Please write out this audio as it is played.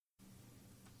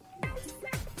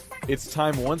It's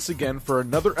time once again for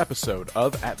another episode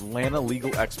of Atlanta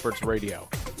Legal Experts Radio,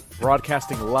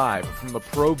 broadcasting live from the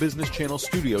Pro Business Channel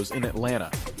studios in Atlanta.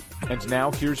 And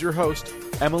now, here's your host,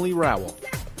 Emily Rowell.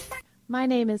 My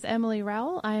name is Emily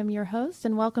Rowell. I am your host,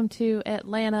 and welcome to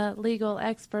Atlanta Legal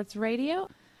Experts Radio.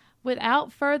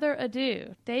 Without further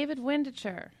ado, David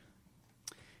Windecher.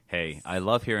 Hey, I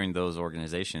love hearing those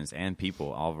organizations and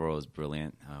people. Alvaro is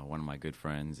brilliant, one of my good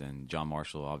friends, and John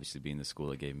Marshall, obviously being the school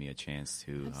that gave me a chance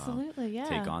to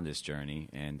take on this journey.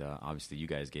 And obviously you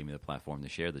guys gave me the platform to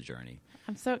share the journey.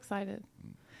 I'm so excited.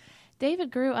 David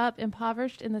grew up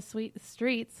impoverished in the sweet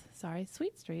streets,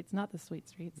 not the sweet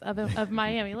streets, of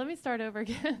Miami. Let me start over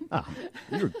again.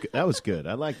 That was good.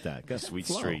 I like that. Sweet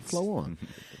streets. Flow on.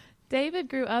 David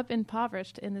grew up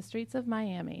impoverished in the streets of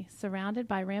Miami. Surrounded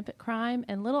by rampant crime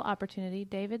and little opportunity,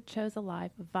 David chose a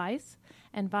life of vice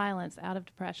and violence out of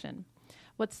depression.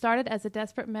 What started as a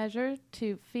desperate measure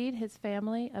to feed his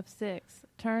family of 6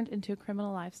 turned into a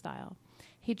criminal lifestyle.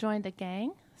 He joined a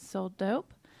gang, sold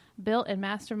dope, built and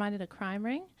masterminded a crime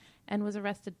ring, and was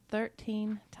arrested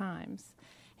 13 times.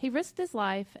 He risked his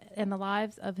life and the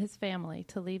lives of his family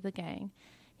to leave the gang.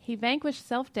 He vanquished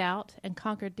self-doubt and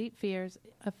conquered deep fears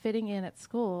of fitting in at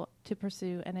school to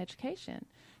pursue an education.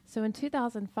 So in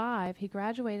 2005, he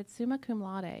graduated summa cum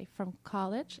laude from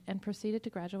college and proceeded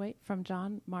to graduate from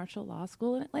John Marshall Law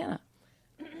School in Atlanta.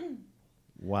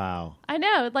 Wow. I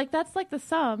know, that's like the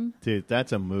sum. Dude,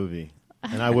 that's a movie.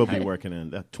 And I will be working in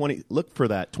that. Look for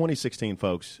that. 2016,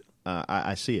 folks.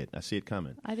 I see it. I see it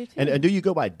coming. I do too. And do you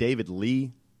go by David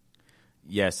Lee?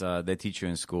 Yes, they teach you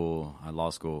in school, law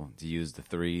school, to use the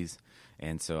 3s,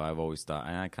 and so I've always thought,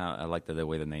 and I like the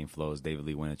way the name flows, David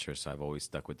Lee Windecher. So I've always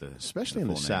stuck with especially in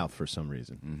the South for some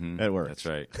reason. Mm-hmm. That works. That's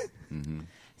right. Mm-hmm.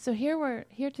 So we're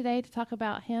here today to talk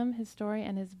about him, his story,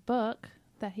 and his book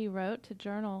that he wrote to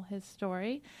journal his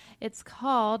story. It's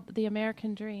called The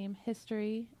American Dream: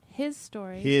 HisStory. His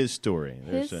story. His story.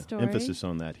 There's his an story. emphasis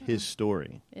on that. His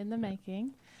story. In the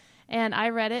making. And I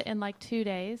read it in 2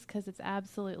 days because it's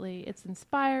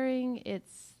inspiring.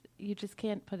 You just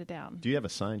can't put it down. Do you have a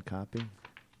signed copy?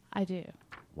 I do.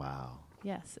 Wow.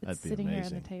 Yes, it's That'd be sitting amazing.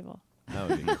 here on the table. That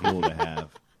would be cool to have.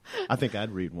 I think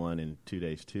I'd read one in 2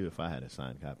 days, too, if I had a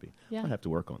signed copy. Yeah. I'd have to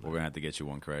work on that. We're going to have to get you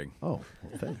one, Craig. Oh,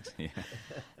 well, thanks. Yeah.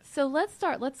 So let's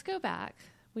start. Let's go back.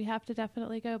 We have to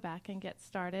definitely go back and get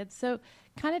started. So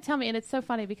kind of tell me, and it's so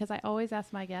funny because I always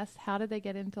ask my guests, how did they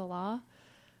get into law?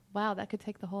 Wow, that could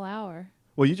take the whole hour.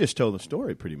 Well, you just told the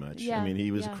story pretty much. Yeah, I mean,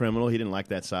 he was a criminal. He didn't like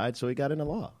that side, so he got into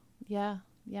law. Yeah.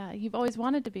 You've always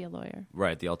wanted to be a lawyer.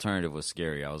 Right. The alternative was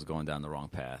scary. I was going down the wrong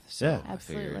path. So Yeah. I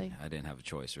Absolutely. figured I didn't have a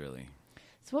choice, really.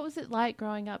 So what was it like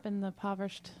growing up in the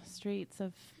impoverished streets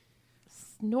of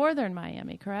northern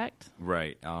Miami, correct?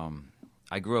 Right.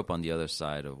 I grew up on the other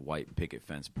side of white picket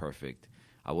fence perfect.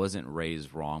 I wasn't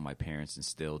raised wrong. My parents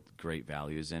instilled great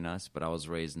values in us, but I was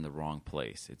raised in the wrong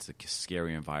place. It's a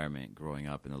scary environment growing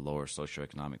up in a lower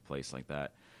socioeconomic place like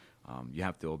that. You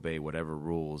have to obey whatever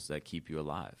rules that keep you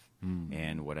alive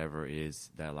and whatever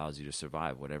is that allows you to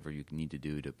survive. Whatever you need to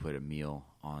do to put a meal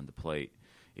on the plate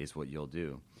is what you'll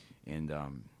do. And,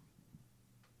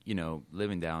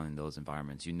 living down in those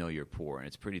environments, you're poor. And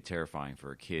it's pretty terrifying for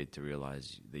a kid to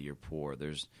realize that you're poor.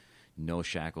 There's no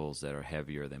shackles that are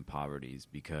heavier than poverty's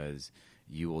because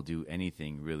you will do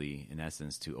anything really, in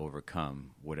essence, to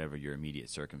overcome whatever your immediate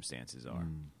circumstances are.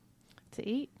 To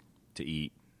eat.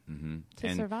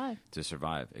 Mm-hmm. Survive. To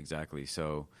survive, exactly.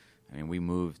 So, we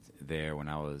moved there when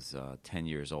I was 10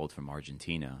 years old from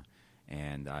Argentina,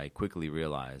 and I quickly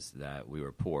realized that we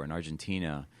were poor. In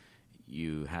Argentina,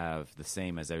 you have the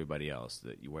same as everybody else.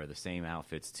 That you wear the same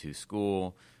outfits to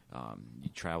school. You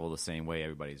travel the same way.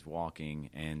 Everybody's walking.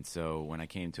 And so when I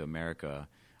came to America,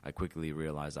 I quickly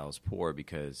realized I was poor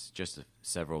because just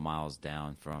several miles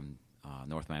down from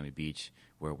North Miami Beach,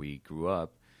 where we grew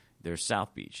up, there's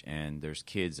South Beach. And there's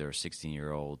kids that are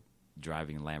 16-year-old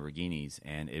driving Lamborghinis.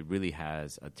 And it really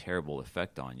has a terrible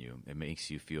effect on you. It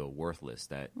makes you feel worthless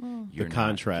that you're the not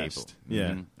contrast. capable.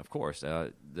 Yeah. Mm-hmm. Of course.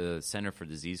 The Center for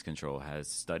Disease Control has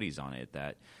studies on it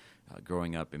that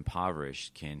growing up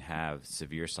impoverished can have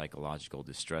severe psychological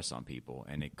distress on people,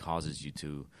 and it causes you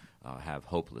to have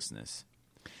hopelessness.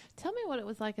 Tell me what it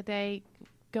was like a day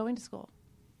going to school,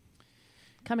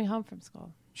 coming home from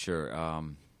school. Sure.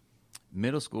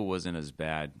 Middle school wasn't as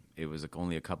bad. It was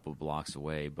only a couple of blocks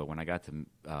away, but when I got to,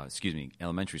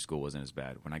 elementary school wasn't as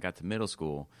bad. When I got to middle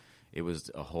school, it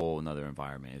was a whole another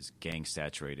environment. It was gang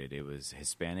saturated. It was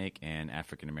Hispanic and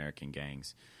African-American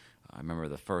gangs. I remember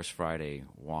the first Friday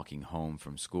walking home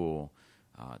from school,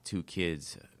 2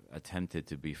 kids attempted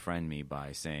to befriend me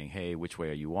by saying, "Hey, which way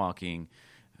are you walking?"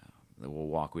 We'll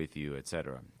walk with you,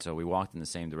 etc. So we walked in the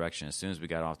same direction. As soon as we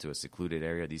got off to a secluded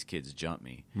area, these kids jumped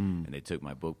me, and they took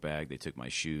my book bag, they took my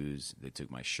shoes, they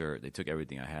took my shirt, they took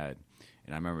everything I had.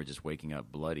 And I remember just waking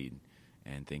up bloodied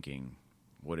and thinking,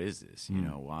 what is this? You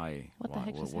know, why? What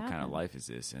kind of life is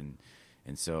this?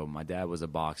 And so my dad was a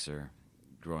boxer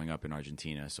growing up in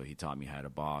Argentina, so he taught me how to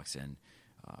box, and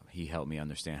he helped me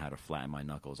understand how to flatten my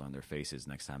knuckles on their faces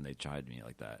next time they tried me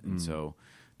like that. And so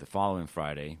the following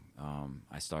Friday,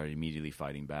 I started immediately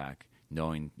fighting back,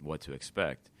 knowing what to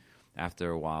expect.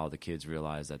 After a while, the kids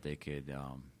realized that they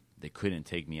couldn't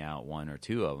take me out, one or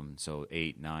two of them, so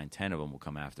 8, 9, 10 of them will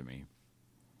come after me.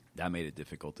 That made it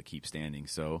difficult to keep standing.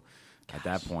 So at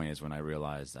that point is when I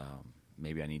realized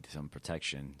maybe I need some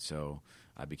protection. So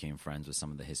I became friends with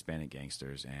some of the Hispanic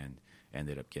gangsters and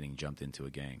ended up getting jumped into a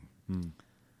gang.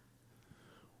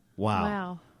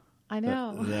 Wow. I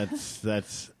know.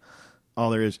 That's all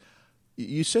there is.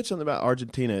 You said something about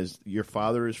Argentina. Is your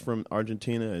father is from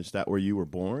Argentina? Is that where you were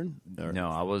born? Or? No,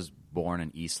 I was born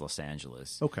in East Los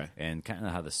Angeles. Okay. And kind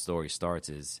of how the story starts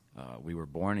is we were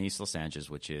born in East Los Angeles,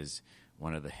 which is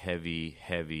one of the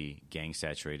heavy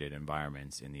gang-saturated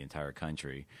environments in the entire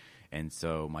country. And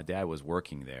so my dad was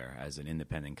working there as an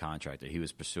independent contractor. He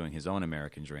was pursuing his own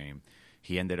American dream.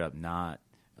 He ended up not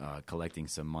collecting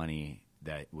some money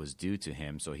that was due to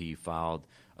him, so he filed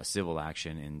a civil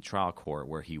action in trial court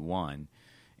where he won.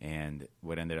 And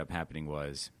what ended up happening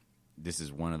was, this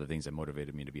is one of the things that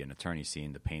motivated me to be an attorney,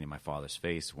 seeing the pain in my father's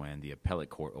face when the appellate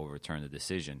court overturned the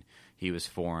decision. He was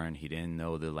foreign. He didn't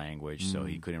know the language, so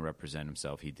he couldn't represent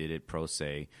himself. He did it pro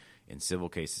se. In civil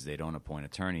cases, they don't appoint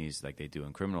attorneys like they do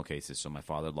in criminal cases, so my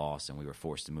father lost, and we were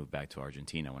forced to move back to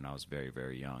Argentina when I was very,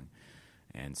 very young.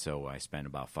 And so I spent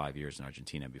about 5 years in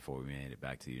Argentina before we made it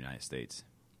back to the United States.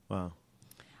 Wow.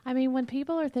 I mean, when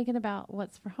people are thinking about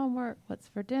what's for homework, what's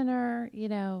for dinner,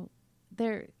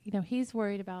 he's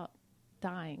worried about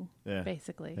dying,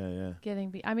 basically.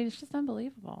 I mean, it's just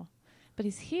unbelievable. But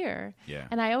he's here. Yeah.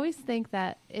 And I always think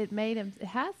that it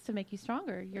has to make you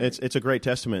stronger. It's a great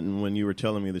testament. And when you were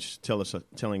telling me this,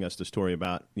 telling us the story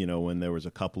about, when there was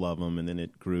a couple of them and then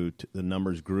it grew, the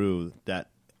numbers grew, that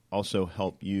also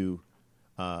helped you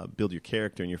build your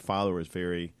character. And your father was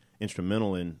very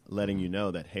instrumental in letting you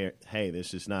know that, hey,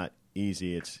 this is not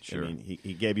easy. Sure. I mean,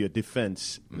 he gave you a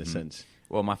defense in a sense.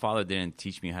 Well, my father didn't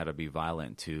teach me how to be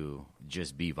violent to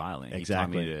just be violent.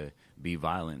 Exactly. He taught me to be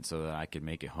violent so that I could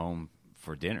make it home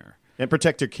for dinner. And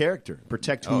protect your character.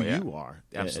 Protect who you are.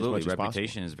 Absolutely.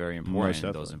 Reputation is very important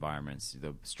in those environments.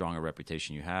 The stronger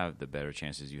reputation you have, the better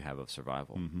chances you have of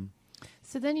survival. Mm-hmm.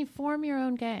 So then you form your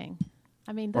own gang.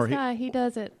 I mean, this guy, he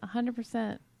does it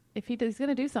 100%. If he's going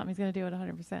to do something, he's going to do it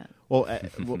 100%.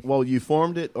 Well, you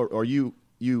formed it, or you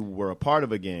were a part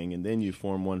of a gang, and then you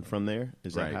formed one from there?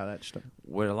 Is that how that started?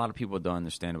 What a lot of people don't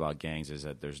understand about gangs is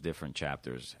that there's different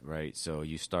chapters, right? So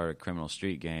you start a criminal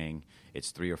street gang,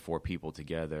 it's 3 or 4 people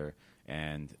together,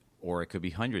 or it could be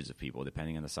hundreds of people,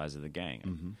 depending on the size of the gang.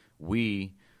 Mm-hmm.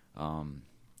 We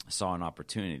saw an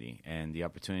opportunity, and the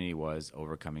opportunity was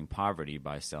overcoming poverty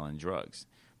by selling drugs,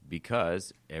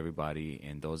 because everybody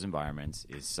in those environments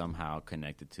is somehow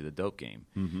connected to the dope game.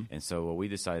 Mm-hmm. And so what we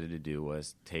decided to do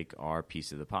was take our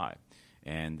piece of the pie.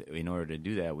 And in order to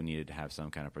do that, we needed to have some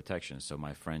kind of protection. So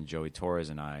my friend Joey Torres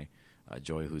and I,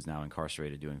 Joey, who's now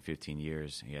incarcerated doing 15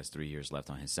 years, he has 3 years left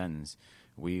on his sentence,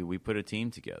 we put a team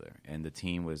together. And the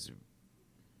team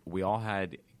we all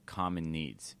had common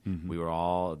needs. Mm-hmm. We were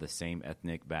all the same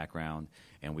ethnic background,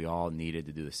 and we all needed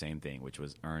to do the same thing, which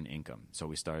was earn income. So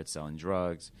we started selling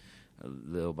drugs.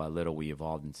 Little by little, we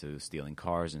evolved into stealing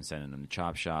cars and sending them to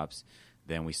chop shops.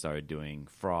 Then we started doing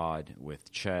fraud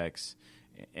with checks,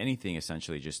 anything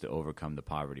essentially just to overcome the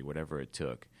poverty, whatever it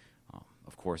took.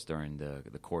 Of course, during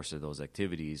the course of those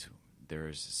activities,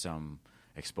 there's some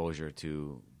exposure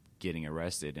to getting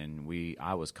arrested, and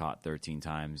I was caught 13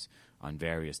 times on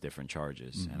various different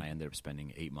charges, and I ended up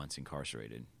spending 8 months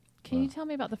incarcerated. Can you tell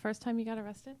me about the first time you got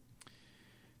arrested?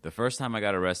 The first time I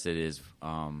got arrested is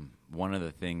one of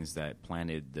the things that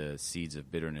planted the seeds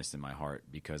of bitterness in my heart,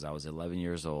 because I was 11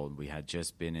 years old. We had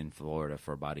just been in Florida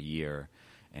for about a year,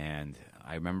 and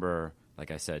I remember,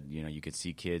 like I said, you could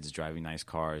see kids driving nice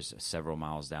cars several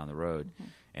miles down the road,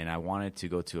 and I wanted to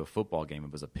go to a football game.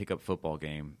 It was a pickup football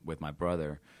game with my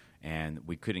brother, and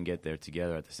we couldn't get there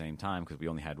together at the same time because we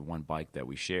only had one bike that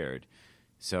we shared.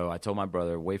 So I told my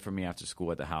brother, wait for me after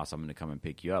school at the house. I'm going to come and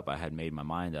pick you up. I had made my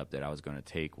mind up that I was going to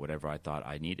take whatever I thought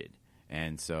I needed.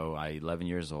 And so 11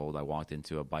 years old, I walked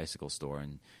into a bicycle store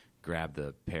and grabbed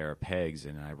a pair of pegs,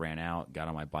 and I ran out, got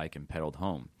on my bike, and pedaled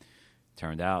home.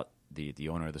 Turned out the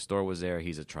owner of the store was there.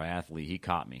 He's a triathlete. He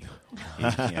caught me.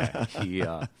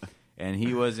 And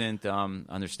he wasn't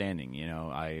understanding. You know,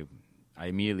 I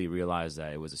immediately realized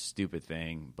that it was a stupid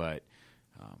thing, but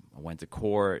I went to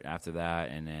court after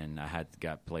that, and then I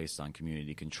got placed on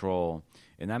community control,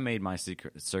 and that made my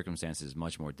circumstances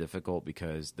much more difficult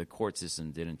because the court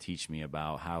system didn't teach me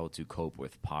about how to cope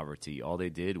with poverty. All they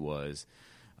did was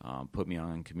put me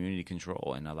on community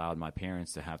control and allowed my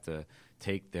parents to have to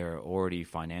take their already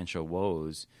financial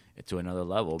woes to another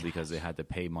level because they had to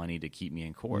pay money to keep me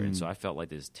in court. And so I felt like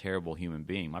this terrible human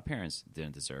being. My parents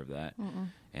didn't deserve that.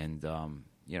 And,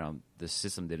 you know, the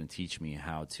system didn't teach me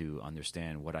how to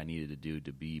understand what I needed to do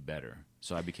to be better.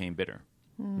 So I became bitter.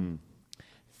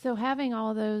 So having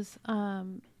all those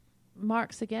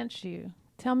marks against you,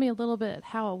 tell me a little bit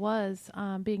how it was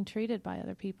being treated by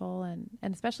other people and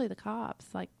especially the cops.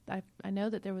 Like, I know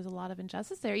that there was a lot of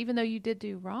injustice there, even though you did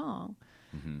do wrong.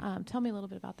 Tell me a little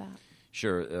bit about that.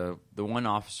 Sure. The one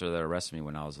officer that arrested me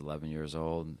when I was 11 years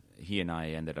old, he and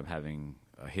I ended up having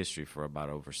a history for about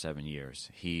over 7 years.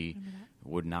 He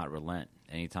would not relent.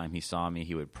 Anytime he saw me,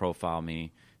 he would profile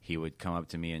me. He would come up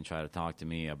to me and try to talk to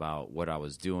me about what I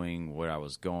was doing, where I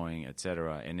was going,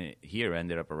 etc. And he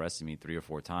ended up arresting me 3 or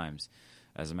 4 times.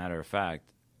 As a matter of fact,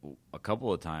 a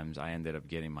couple of times I ended up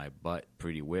getting my butt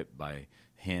pretty whipped by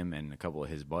him and a couple of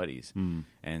his buddies.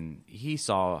 And he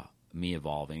saw me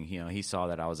evolving. You know, he saw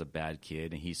that I was a bad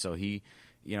kid, and he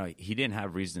didn't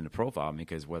have reason to profile me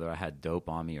because whether I had dope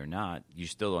on me or not, you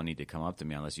still don't need to come up to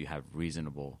me unless you have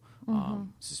reasonable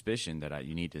suspicion that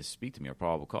you need to speak to me or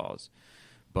probable cause.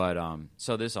 But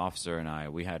so this officer and I,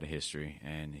 we had a history,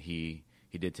 and he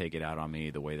did take it out on me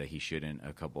the way that he shouldn't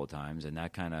a couple of times, and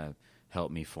that kind of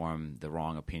helped me form the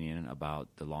wrong opinion about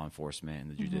the law enforcement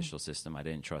and the judicial system. I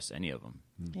didn't trust any of them.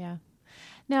 Yeah.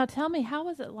 Now tell me, how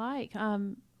was it like?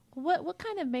 What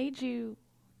kind of made you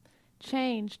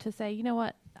change to say, you know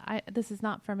what, this is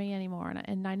not for me anymore?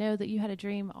 And I know that you had a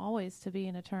dream always to be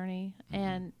an attorney.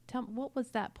 And tell me, what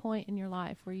was that point in your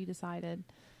life where you decided,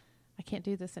 I can't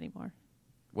do this anymore?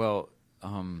 Well,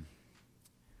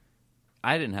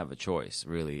 I didn't have a choice,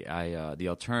 really. The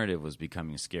alternative was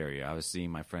becoming scary. I was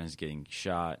seeing my friends getting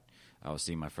shot. I was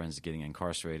seeing my friends getting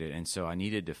incarcerated. And so I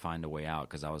needed to find a way out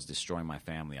because I was destroying my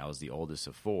family. I was the oldest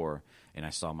of 4, and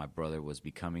I saw my brother was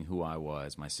becoming who I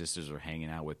was. My sisters were hanging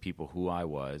out with people who I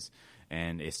was,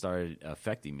 and it started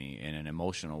affecting me in an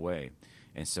emotional way.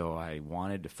 And so I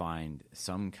wanted to find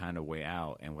some kind of way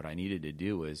out, and what I needed to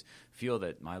do was feel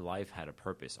that my life had a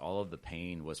purpose. All of the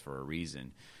pain was for a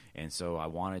reason. And so I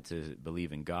wanted to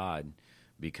believe in God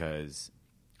because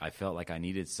I felt like I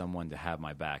needed someone to have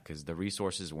my back because the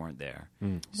resources weren't there.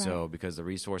 So because the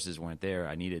resources weren't there,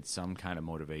 I needed some kind of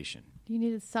motivation. You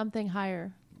needed something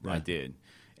higher. I did.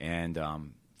 And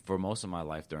for most of my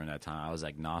life during that time, I was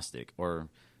agnostic, or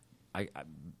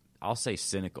I'll say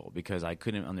cynical, because I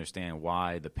couldn't understand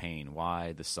why the pain,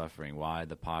 why the suffering, why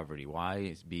the poverty,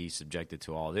 why be subjected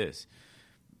to all this.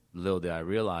 Little did I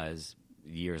realize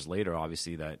years later,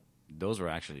 obviously, that those were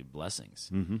actually blessings.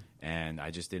 And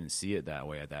I just didn't see it that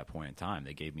way at that point in time.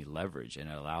 They gave me leverage, and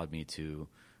it allowed me to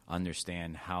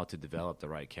understand how to develop the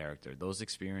right character. Those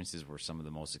experiences were some of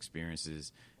the most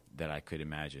experiences that I could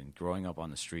imagine. Growing up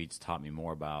on the streets taught me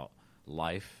more about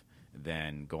life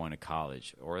than going to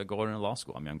college or going to law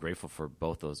school. I mean, I'm grateful for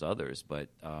both those others, but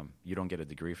you don't get a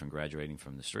degree from graduating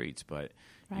from the streets, but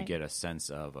you get a sense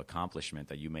of accomplishment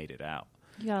that you made it out.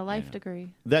 You got a life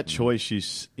degree. That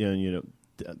choice,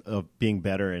 of being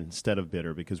better instead of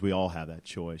bitter, because we all have that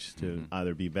choice to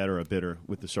either be better or bitter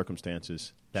with the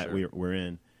circumstances that we're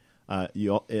in.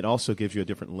 It also gives you a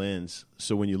different lens.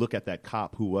 So when you look at that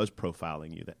cop who was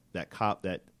profiling you, that cop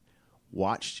that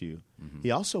watched you, he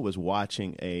also was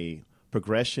watching a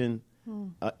progression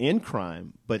in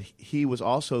crime, but he was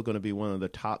also going to be one of the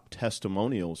top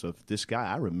testimonials of this guy.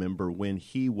 I remember when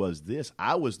he was this.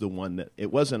 I was the one that,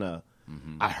 it wasn't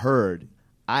I heard,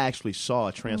 I actually saw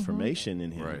a transformation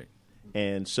in him. Right.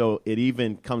 And so it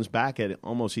even comes back at it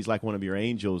almost, he's like one of your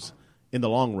angels in the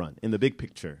long run, in the big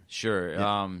picture. Sure.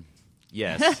 Yeah.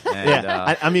 Yes. And,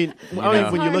 I mean,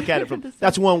 when you look at it from,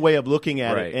 that's one way of looking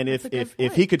at Right. it. And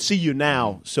if he could see you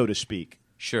now, so to speak.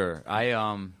 Sure.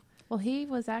 Well, he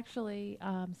was actually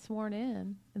sworn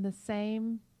in the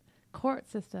same court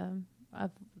system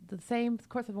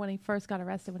when he first got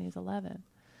arrested when he was 11.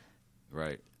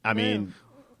 Right. I mean,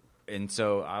 and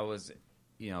so I was,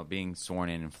 being sworn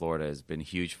in Florida has been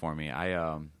huge for me.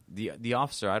 The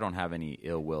officer, I don't have any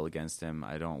ill will against him.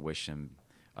 I don't wish him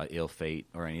ill fate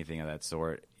or anything of that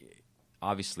sort.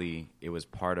 Obviously, it was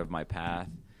part of my path.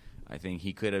 I think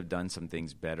he could have done some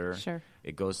things better. Sure.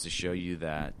 It goes to show you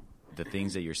that the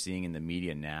things that you're seeing in the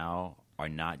media now are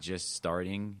not just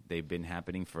starting. They've been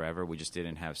happening forever. We just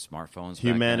didn't have smartphones.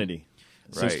 Humanity.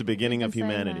 Since Right. the beginning of You've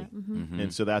been saying humanity. that. Mm-hmm.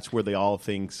 And so that's where all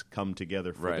things come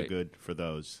together for the Right. good for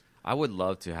those. I would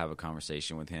love to have a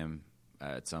conversation with him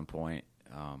at some point.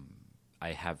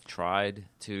 I have tried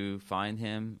to find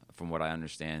him. From what I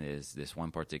understand is this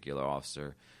one particular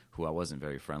officer who I wasn't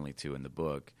very friendly to in the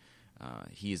book,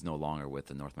 he is no longer with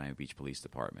the North Miami Beach Police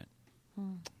Department.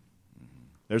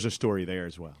 There's a story there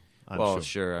as well. I'm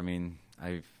sure. I mean,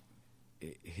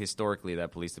 historically,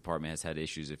 that police department has had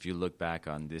issues. If you look back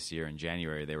on this year in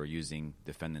January, they were using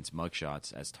defendants'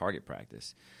 mugshots as target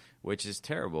practice, which is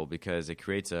terrible because it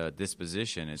creates a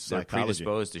disposition. They're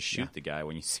predisposed to shoot the guy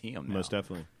when you see him now. Most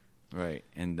definitely. Right.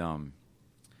 And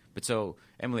but so,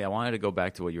 Emily, I wanted to go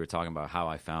back to what you were talking about, how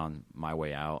I found my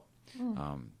way out.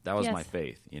 That was my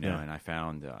faith, and I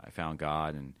found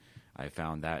God, and I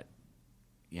found that,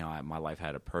 my life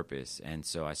had a purpose. And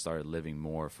so I started living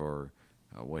more for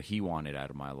what he wanted out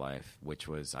of my life, which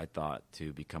was, I thought,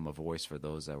 to become a voice for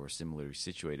those that were similarly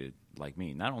situated like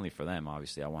me. Not only for them,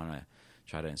 obviously. I want to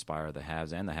try to inspire the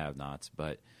haves and the have-nots,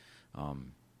 but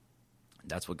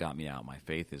that's what got me out. My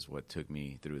faith is what took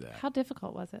me through that. How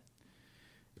difficult was it?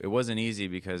 It wasn't easy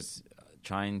because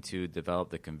trying to develop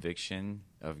the conviction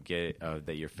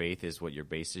that your faith is what your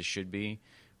basis should be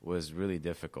was really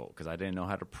difficult because I didn't know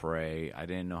how to pray. I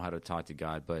didn't know how to talk to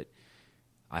God, but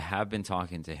I have been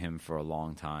talking to him for a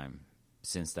long time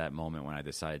since that moment when I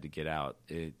decided to get out.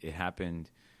 It happened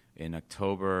in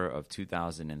October of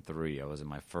 2003. I was in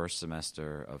my first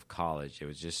semester of college. It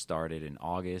was just started in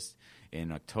August.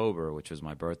 In October, which was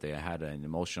my birthday, I had an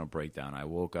emotional breakdown. I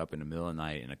woke up in the middle of the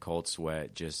night in a cold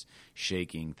sweat, just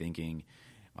shaking, thinking,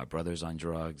 my brother's on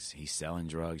drugs. He's selling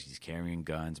drugs. He's carrying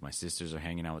guns. My sisters are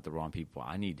hanging out with the wrong people.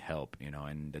 I need help,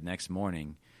 And the next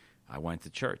morning, I went to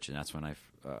church, and that's when I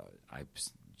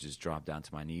just dropped down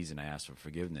to my knees and I asked for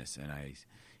forgiveness, and I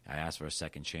asked for a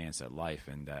second chance at life,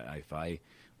 and that if I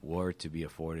were to be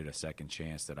afforded a second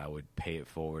chance, that I would pay it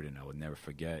forward and I would never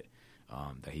forget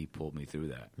that he pulled me through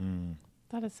that.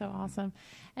 That is so awesome.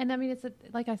 And I mean, it's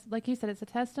like you said, it's a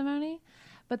testimony.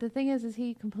 But the thing is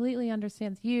he completely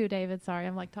understands you, David. Sorry,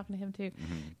 I'm like talking to him too.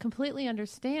 Completely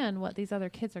understand what these other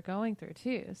kids are going through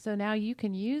too. So now you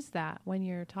can use that when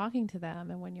you're talking to them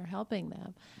and when you're helping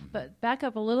them. But back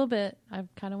up a little bit. I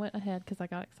kind of went ahead because I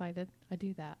got excited. I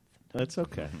do that. That's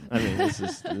okay. I mean, this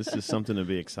is something to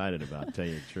be excited about, to tell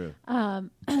you the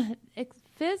truth.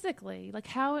 Physically, like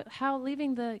how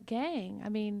leaving the gang, I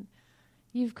mean,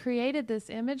 you've created this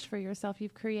image for yourself.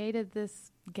 You've created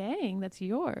this gang that's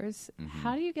yours.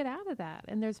 How do you get out of that?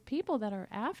 And there's people that are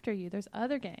after you. There's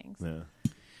other gangs. Yeah.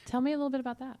 Tell me a little bit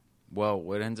about that. Well,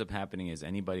 what ends up happening is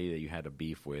anybody that you had a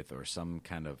beef with or some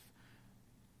kind of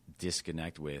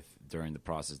disconnect with during the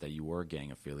process that you were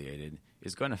gang affiliated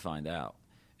is going to find out.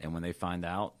 And when they find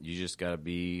out, you just got to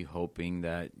be hoping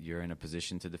that you're in a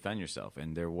position to defend yourself.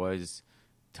 And there was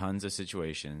tons of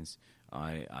situations.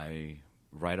 I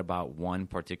write about one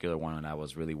particular one, and I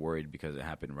was really worried because it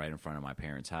happened right in front of my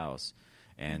parents' house.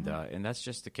 And and that's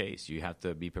just the case. You have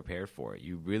to be prepared for it.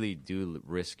 You really do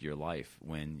risk your life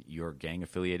when you're gang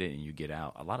affiliated and you get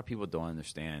out. A lot of people don't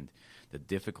understand the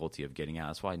difficulty of getting out.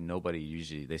 That's why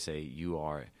they say you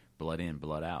are blood in,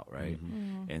 blood out, right?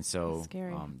 And so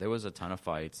there was a ton of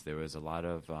fights. There was a lot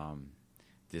of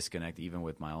disconnect even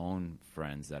with my own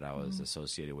friends that I was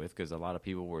associated with, because a lot of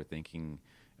people were thinking,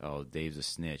 oh, Dave's a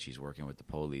snitch. He's working with the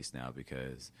police now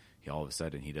because all of a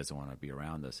sudden he doesn't want to be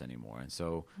around us anymore. And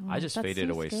so I just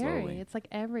faded away slowly. It's like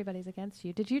everybody's against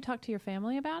you. Did you talk to your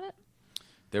family about it?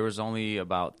 There was only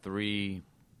about 3,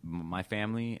 my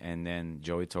family, and then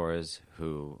Joey Torres,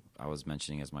 who I was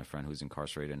mentioning as my friend who's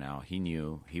incarcerated now. He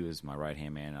knew. He was my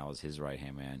right-hand man. I was his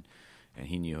right-hand man, and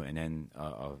he knew. And then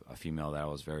a female that I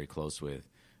was very close with,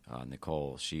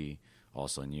 Nicole, she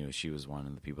also knew. She was one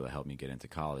of the people that helped me get into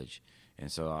college.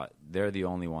 And so they're the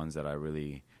only ones that I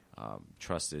really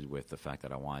trusted with the fact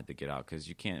that I wanted to get out, because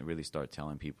you can't really start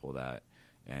telling people that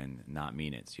and not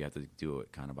mean it. So you have to do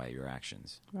it kind of by your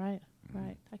actions. Right,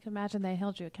 right. I can imagine they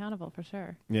held you accountable for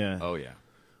sure. Yeah. Oh, yeah.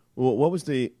 Well, what was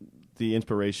the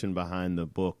inspiration behind the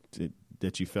book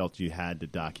that you felt you had to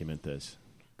document this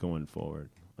going forward?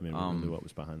 I mean, really what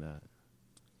was behind that?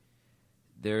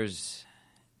 There's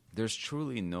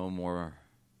truly no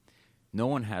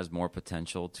one has more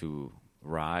potential to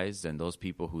rise than those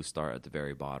people who start at the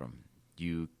very bottom.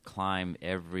 You climb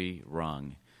every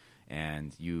rung,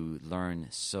 and you learn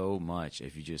so much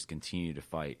if you just continue to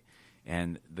fight.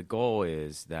 And the goal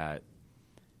is that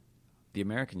the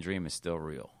American dream is still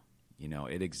real.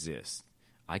 It exists.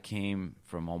 I came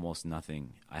from almost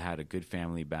nothing. I had a good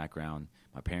family background.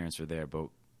 My parents were there, but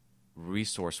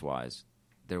resource-wise,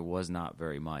 there was not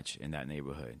very much in that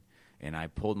neighborhood. And I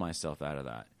pulled myself out of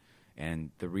that.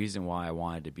 And the reason why I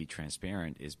wanted to be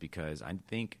transparent is because I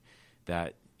think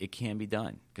that it can be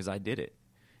done, because I did it.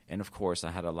 And, of course,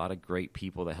 I had a lot of great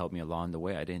people that helped me along the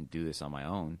way. I didn't do this on my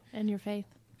own. And your faith.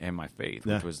 And my faith,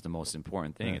 Yeah. which was the most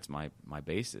important thing. Yeah. It's my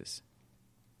basis.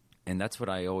 And that's what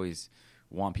I always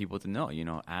want people to know.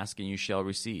 Ask and you shall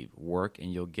receive. Work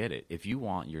and you'll get it. If you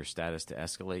want your status to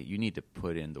escalate, you need to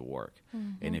put in the work.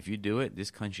 Mm-hmm. And if you do it,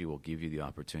 this country will give you the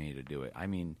opportunity to do it. I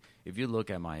mean, if you look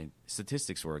at my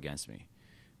statistics were against me.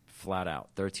 Flat out.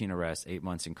 13 arrests, 8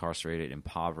 months incarcerated,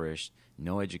 impoverished,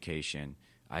 no education.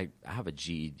 I have a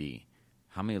GED.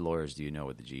 How many lawyers do you know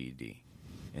with a GED?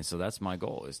 And so that's my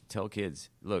goal, is to tell kids,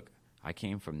 look, I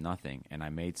came from nothing and I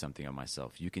made something of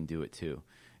myself. You can do it too.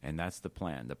 And that's the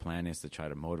plan. The plan is to try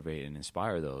to motivate and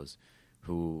inspire those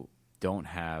who don't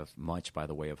have much by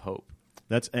the way of hope.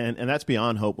 That's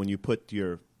beyond hope. When you put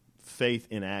your faith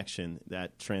in action,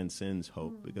 that transcends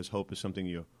hope, because hope is something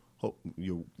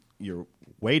you're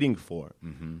waiting for.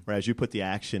 Mm-hmm. Whereas you put the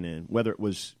action in, whether it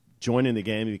was joining the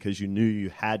game because you knew you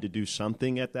had to do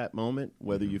something at that moment,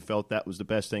 whether you felt that was the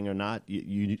best thing or not,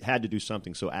 you had to do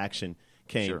something. So action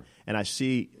came. Sure. And I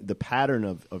see the pattern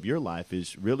of your life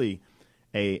is really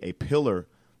a pillar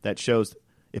that shows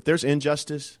if there's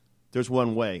injustice, there's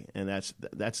one way, and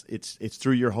it's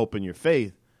through your hope and your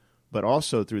faith, but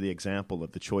also through the example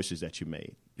of the choices that you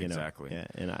made. Exactly. Yeah,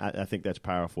 and I think that's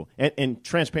powerful. And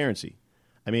transparency.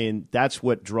 I mean, that's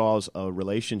what draws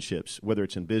relationships, whether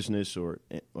it's in business or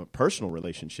personal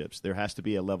relationships. There has to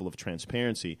be a level of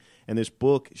transparency, and this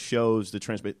book shows the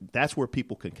transparency. That's where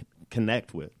people can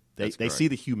connect with. They see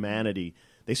the humanity.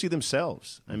 They see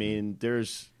themselves. I mean,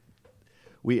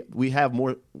 we have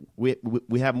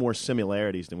more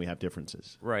similarities than we have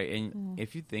differences. Right, and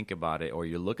if you think about it or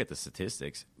you look at the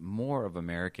statistics, more of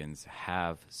Americans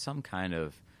have some kind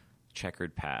of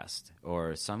checkered past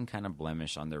or some kind of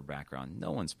blemish on their background.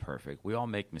 No one's perfect. We all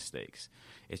make mistakes.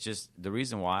 It's just the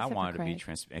reason why I wanted to be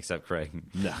transparent. Except Craig.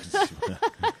 No.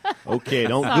 Okay,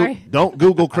 don't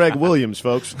Google Craig Williams,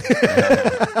 folks.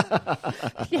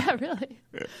 Yeah, really.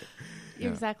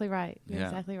 You're exactly right. You're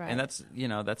exactly right. And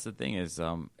that's the thing is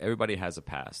everybody has a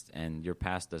past, and your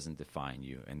past doesn't define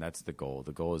you, and that's the goal.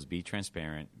 The goal is be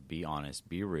transparent, be honest,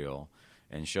 be real,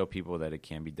 and show people that it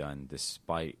can be done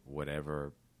despite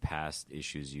whatever past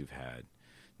issues you've had,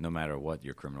 no matter what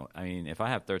your criminal. I mean, if I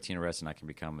have 13 arrests and I can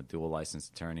become a dual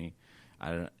licensed attorney,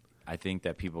 I think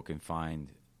that people can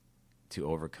find to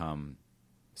overcome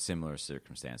similar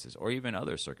circumstances or even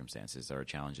other circumstances that are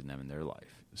challenging them in their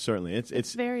life. Certainly.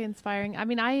 It's very inspiring. I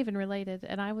mean, I even related,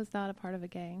 and I was not a part of a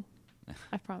gang.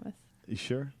 I promise. You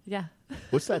sure? Yeah.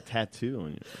 What's that tattoo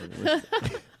on you?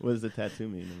 What does the tattoo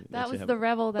mean? That was the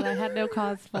rebel that I had no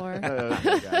cause for.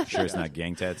 Sure it's not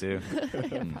gang tattoo?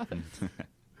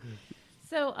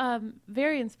 So,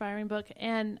 very inspiring book.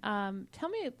 And tell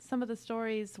me some of the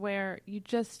stories where you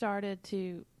just started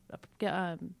to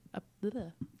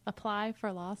apply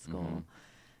for law school. Mm-hmm.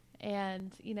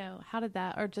 And, how did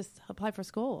that, or just apply for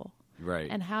school. Right.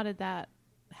 And how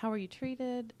were you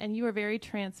treated? And you were very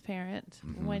transparent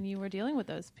when you were dealing with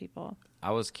those people.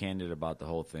 I was candid about the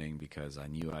whole thing because I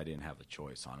knew I didn't have a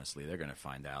choice, honestly. They're going to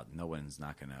find out. No one's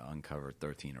not going to uncover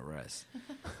 13 arrests.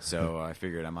 So I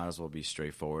figured I might as well be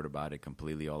straightforward about it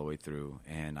completely all the way through.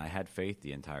 And I had faith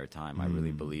the entire time. I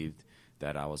really believed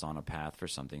that I was on a path for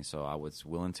something. So I was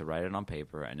willing to write it on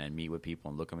paper and then meet with people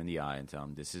and look them in the eye and tell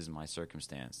them, this is my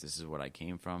circumstance. This is what I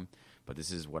came from, but this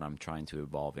is what I'm trying to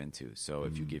evolve into. So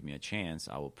if you give me a chance,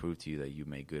 I will prove to you that you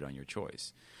made good on your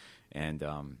choice. And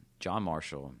John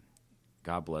Marshall,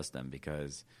 God bless them,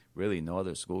 because really no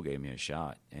other school gave me a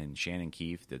shot. And Shannon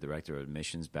Keefe, the director of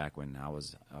admissions back when I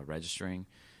was registering,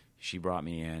 she brought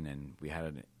me in and we had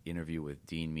an interview with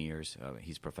Dean Mears.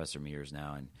 He's Professor Mears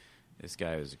now, and this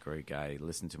guy was a great guy. He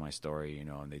listened to my story,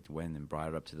 and they went and brought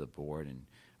it up to the board. And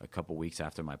a couple weeks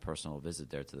after my personal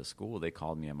visit there to the school, they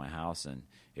called me at my house, and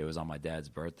it was on my dad's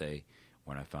birthday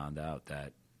when I found out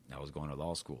that I was going to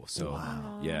law school. So,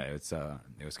 yeah,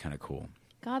 it was kind of cool.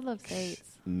 God loves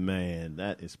dates. Man,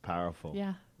 that is powerful.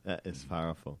 Yeah. That is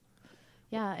powerful.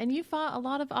 Yeah, and you fought a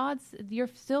lot of odds. You're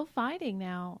still fighting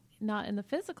now, not in the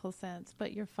physical sense,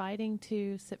 but you're fighting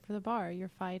to sit for the bar. You're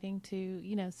fighting to,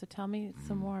 so tell me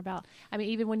some more about,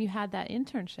 even when you had that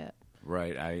internship.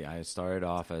 Right. I started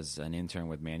off as an intern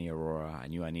with Manny Aurora. I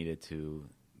knew I needed to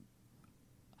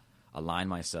align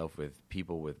myself with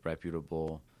people with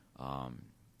reputable,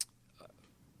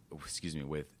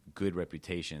 with good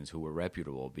reputations who were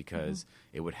reputable, because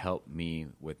it would help me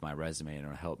with my resume and it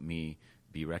would help me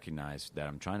be recognized that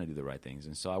I'm trying to do the right things.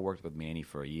 And so I worked with Manny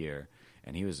for a year,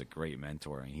 and he was a great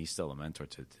mentor, and he's still a mentor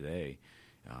to today.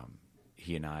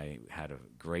 He and I had a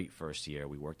great first year.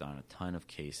 We worked on a ton of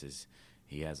cases.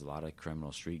 He has a lot of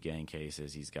criminal street gang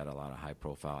cases. He's got a lot of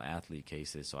high-profile athlete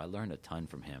cases, so I learned a ton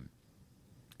from him.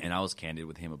 And I was candid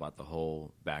with him about the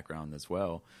whole background as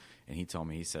well. And he told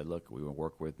me, he said, look, we will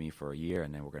work with me for a year,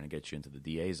 and then we're going to get you into the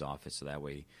DA's office, so that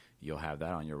way you'll have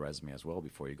that on your resume as well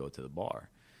before you go to the bar.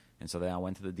 And so then I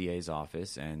went to the DA's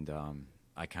office, and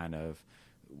I kind of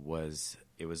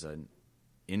it was an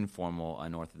informal,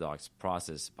 unorthodox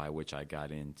process by which I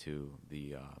got into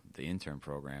the intern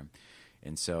program.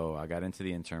 And so I got into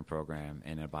the intern program,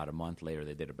 and about a month later,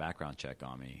 they did a background check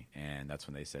on me. And that's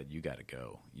when they said, you got to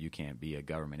go. You can't be a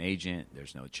government agent.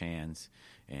 There's no chance.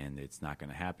 And it's not going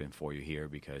to happen for you here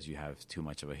because you have too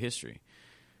much of a history.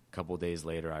 A couple of days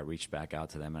later, I reached back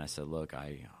out to them, and I said, look,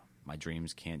 my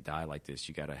dreams can't die like this.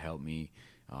 You got to help me.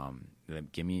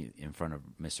 Get me in front of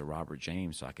Mr. Robert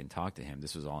James so I can talk to him.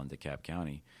 This was all in DeKalb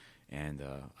County. And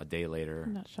a day later.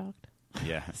 I'm not shocked.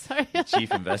 Yeah. Sorry. The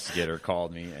chief investigator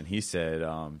called me, and he said,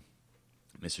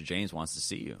 Mr. James wants to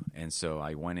see you. And so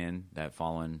I went in that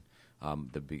following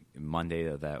Monday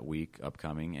of that week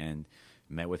upcoming and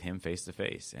met with him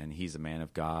face-to-face. And he's a man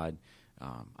of God.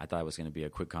 I thought it was going to be a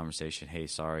quick conversation. Hey,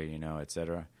 sorry, et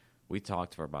cetera. We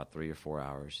talked for about 3 or 4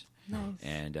 hours. Nice.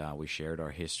 And we shared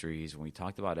our histories. We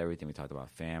talked about everything. We talked about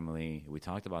family. We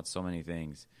talked about so many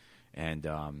things. And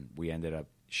we ended up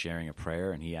sharing a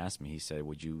prayer. And he asked me, he said,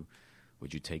 would you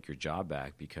take your job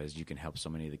back because you can help so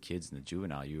many of the kids in the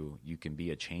juvenile? You can be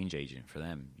a change agent for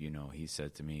them. He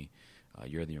said to me,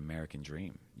 you're the American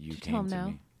dream. You came to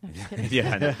me. No, I'm just kidding.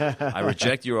 Yeah, I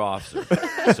reject your officer.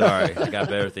 Sorry, I got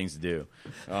better things to do.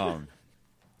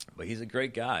 But he's a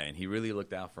great guy, and he really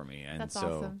looked out for me. And That's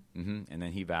so, awesome. And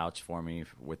then he vouched for me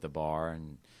with the bar,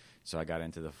 and so I got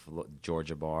into the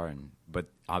Georgia bar. But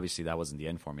obviously that wasn't the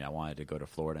end for me. I wanted to go to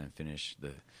Florida and finish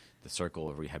the circle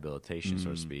of rehabilitation,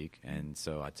 so to speak. And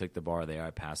so I took the bar there.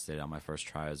 I passed it on my first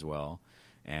try as well.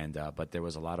 And but there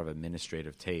was a lot of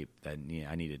administrative tape that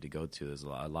I needed to go to. There's a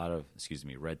lot of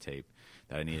red tape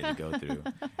that I needed to go through.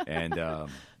 And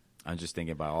I'm just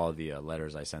thinking about all the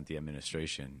letters I sent the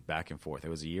administration back and forth. It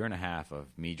was a year and a half of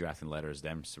me drafting letters,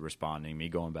 them responding, me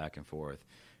going back and forth.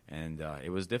 And it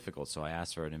was difficult. So I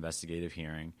asked for an investigative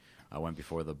hearing. I went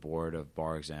before the Board of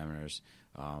Bar Examiners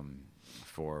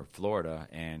for Florida,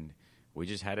 and we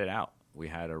just had it out. We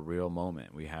had a real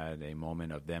moment. We had a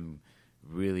moment of them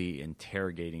really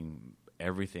interrogating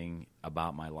everything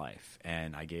about my life,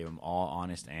 and I gave them all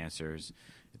honest answers.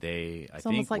 It's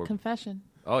almost like confession.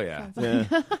 Oh, yeah. Like.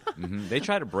 They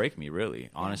tried to break me, really.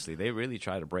 Honestly, they really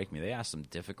tried to break me. They asked some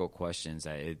difficult questions.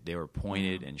 They were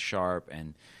pointed and sharp,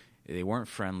 and they weren't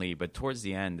friendly. But towards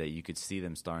the end, that you could see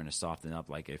them starting to soften up,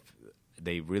 like if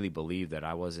they really believed that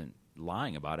I wasn't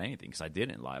lying about anything, because I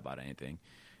didn't lie about anything.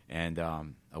 And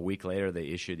a week later, they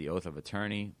issued the oath of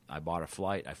attorney. I bought a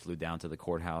flight. I flew down to the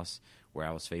courthouse where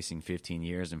I was facing 15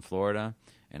 years in Florida,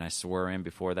 and I swore in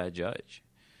before that judge.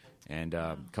 And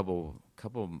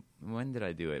when did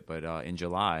I do it? But in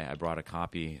July, I brought a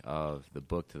copy of the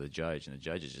book to the judge, and the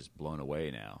judge is just blown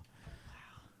away now.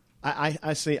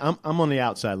 I see. I'm on the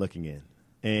outside looking in,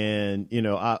 and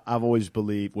I've always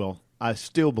believed. Well, I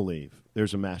still believe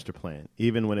there's a master plan,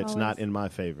 even when it's not in my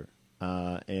favor.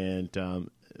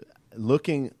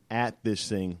 Looking at this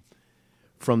thing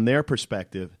from their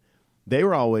perspective, they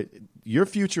were always, your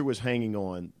future was hanging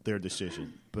on their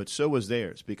decision, but so was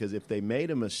theirs, because if they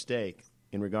made a mistake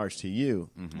in regards to you,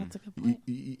 That's a good point.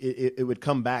 it would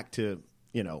come back to,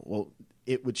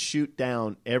 it would shoot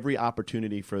down every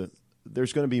opportunity for,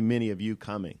 there's going to be many of you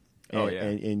coming.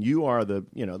 And you are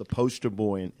the poster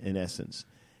boy in essence.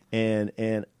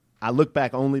 And I look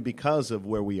back only because of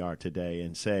where we are today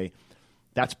and say,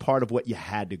 that's part of what you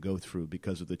had to go through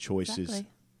because of the choices. Exactly.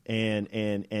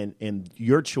 And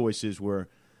your choices were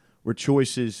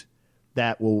choices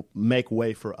that will make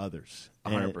way for others.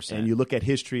 100%. And you look at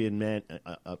history and man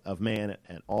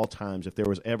at all times. If there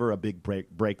was ever a big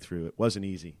breakthrough, it wasn't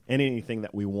easy. And anything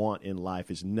that we want in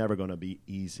life is never going to be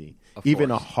easy,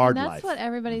 even a hard life. That's what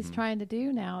everybody's trying to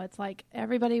do now. It's like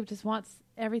everybody just wants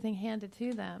everything handed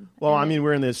to them. Well,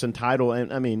 we're in this entitled,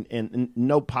 and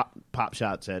no pop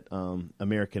shots at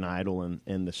American Idol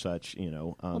and the such.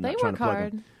 Well, they work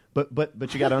hard.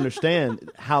 But you got to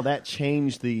understand how that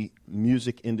changed the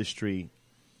music industry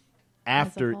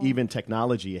after even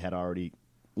technology had already,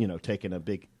 taken a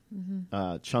big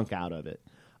chunk out of it.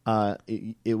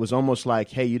 It was almost like,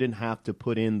 hey, you didn't have to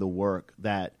put in the work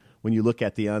that when you look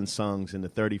at the unsungs and the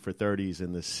 30 for 30s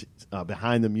and the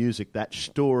behind the music, that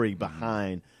story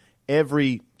behind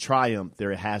every triumph,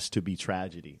 there has to be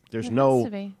tragedy. There's no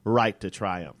right to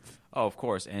triumph. Oh, of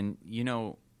course. And,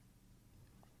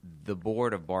 the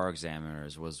board of bar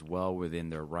examiners was well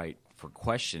within their right for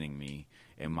questioning me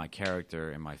and my character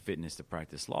and my fitness to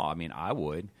practice law. I mean, I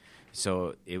would.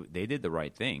 So they did the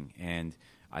right thing. And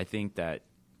I think that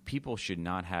people should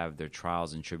not have their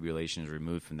trials and tribulations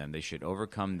removed from them. They should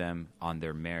overcome them on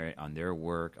their merit, on their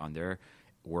work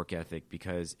ethic,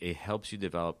 because it helps you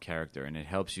develop character and it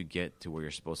helps you get to where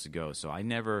you're supposed to go. So I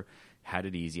never had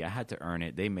it easy. I had to earn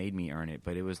it. They made me earn it,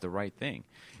 but it was the right thing.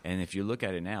 And if you look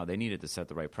at it now, they needed to set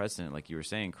the right precedent, like you were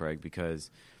saying, Craig, because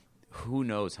who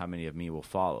knows how many of me will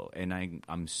follow. And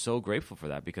I'm so grateful for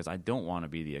that, because I don't want to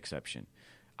be the exception.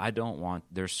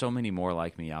 There's so many more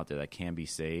like me out there that can be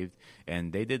saved.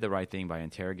 And they did the right thing by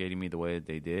interrogating me the way that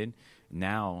they did.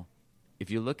 Now, if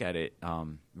you look at it,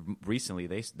 recently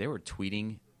they were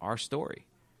tweeting our story.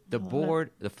 The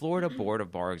Florida Board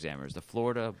of Bar Examiners, the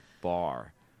Florida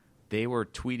Bar, they were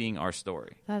tweeting our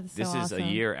story. That's so This is awesome. a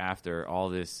year after all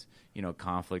this,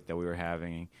 conflict that we were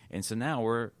having. And so now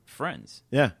we're friends.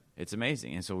 Yeah. It's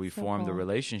amazing. And so we So formed a cool.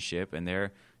 relationship, and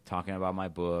they're talking about my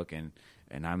book, and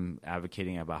I'm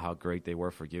advocating about how great they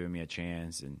were for giving me a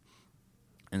chance.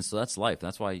 And so that's life.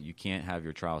 That's why you can't have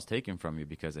your trials taken from you,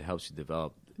 because it helps you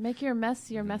develop. Make your mess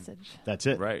your message. That's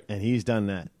it. Right. And he's done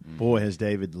that. Boy, has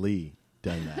David Lee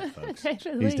done that, folks. David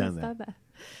He's Lee done has that.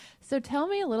 So tell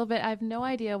me a little bit. I have no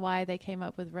idea why they came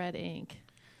up with red ink.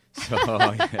 So,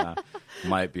 yeah,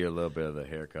 might be a little bit of the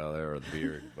hair color or the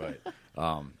beard. But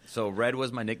so red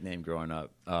was my nickname growing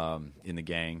up in the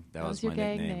gang. That was your my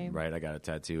gang nickname. name. Right. I got a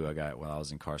tattoo while I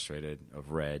was incarcerated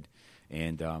of red.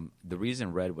 And the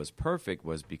reason red was perfect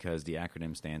was because the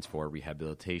acronym stands for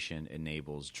Rehabilitation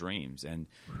Enables Dreams. And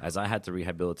as I had to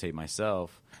rehabilitate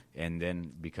myself, and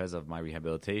then because of my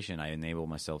rehabilitation, I enabled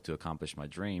myself to accomplish my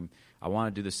dream, I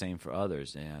want to do the same for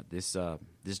others. And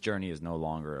this journey is no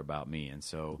longer about me. And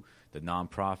so the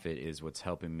nonprofit is what's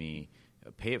helping me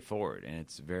pay it forward. And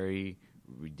it's very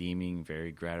redeeming,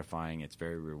 very gratifying. It's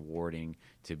very rewarding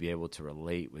to be able to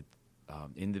relate with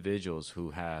individuals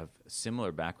who have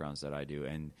similar backgrounds that I do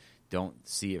and don't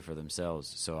see it for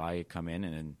themselves. So I come in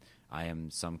and I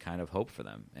am some kind of hope for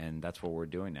them. And that's what we're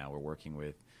doing now. We're working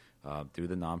with, through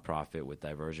the nonprofit, with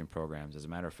diversion programs. As a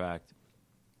matter of fact,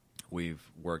 we've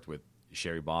worked with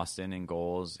Sherry Boston in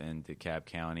Goals and DeKalb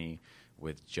County,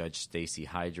 with Judge Stacy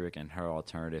Heydrich and her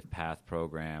Alternative Path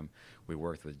program. We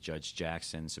worked with Judge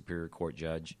Jackson, Superior Court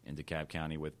Judge in DeKalb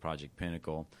County, with Project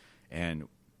Pinnacle. And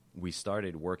we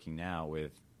started working now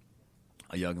with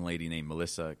a young lady named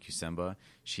Melissa Kusemba.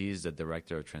 She's the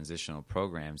Director of Transitional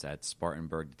Programs at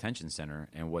Spartanburg Detention Center.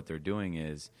 And what they're doing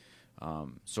is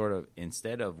sort of,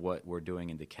 instead of what we're doing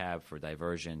in DeKalb for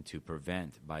diversion to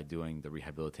prevent by doing the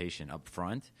rehabilitation up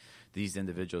front, these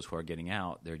individuals who are getting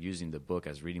out, they're using the book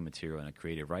as reading material in a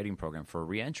creative writing program for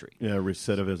reentry. Yeah,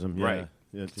 recidivism. Yeah. Right.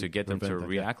 Yeah, to get them to prevent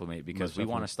that. Yeah. reacclimate, because Most we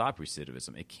want definitely. to stop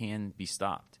recidivism. It can be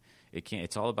stopped. It can't.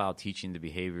 It's all about teaching the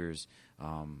behaviors.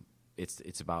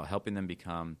 It's about helping them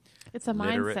become. It's a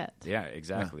literate. mindset. Yeah,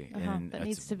 exactly. And That it's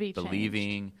needs to be changed.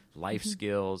 believing, life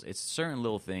skills. It's certain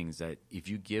little things that if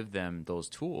you give them those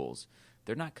tools,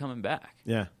 they're not coming back.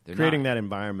 Yeah, They're creating not. that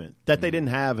environment that they didn't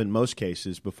have in most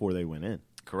cases before they went in.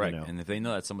 Correct. You know? And if they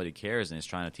know that somebody cares and is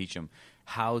trying to teach them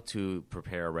how to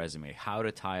prepare a resume, how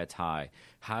to tie a tie,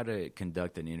 how to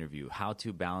conduct an interview, how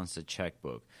to balance a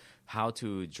checkbook, how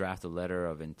to draft a letter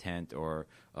of intent or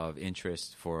of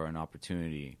interest for an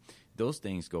opportunity, those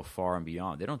things go far and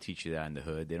beyond. They don't teach you that in the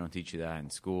hood. They don't teach you that in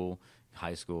school,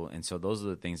 high school. And so those are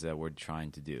the things that we're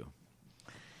trying to do.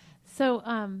 So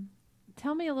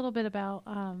tell me a little bit about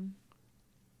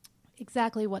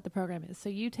exactly what the program is. So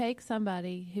you take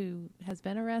somebody who has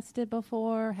been arrested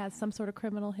before, has some sort of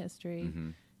criminal history,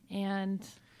 and...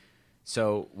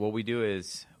 So what we do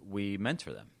is we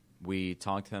mentor them. We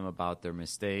talk to them about their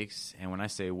mistakes. And when I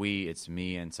say we, it's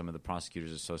me and some of the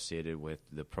prosecutors associated with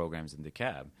the programs in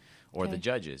DeKalb or the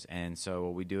judges. And so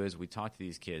what we do is we talk to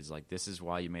these kids like, this is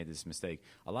why you made this mistake.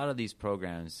 A lot of these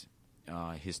programs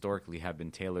historically have been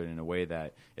tailored in a way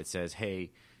that it says, hey,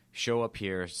 show up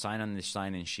here, sign on this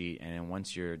sign-in sheet, and then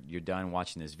once you're done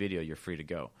watching this video, you're free to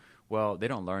go. Well, they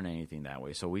don't learn anything that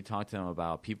way. So we talk to them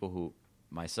about people who,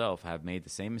 myself, have made the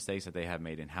same mistakes that they have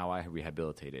made and how I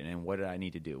rehabilitated and what did I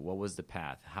need to do? What was the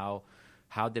path?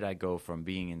 How did I go from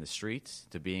being in the streets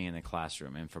to being in a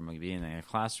classroom, and from being in a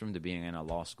classroom to being in a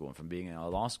law school, and from being in a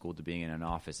law school to being in an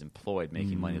office employed,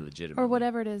 making money legitimately? Or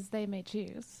whatever it is they may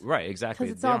choose. Right, exactly.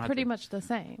 Because it's They don't all have pretty to- much the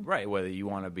same. Right, whether you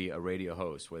want to be a radio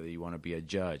host, whether you want to be a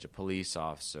judge, a police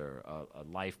officer, a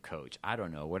life coach, I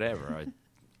don't know, whatever,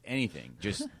 anything.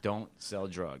 Just don't sell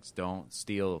drugs. Don't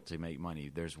steal to make money.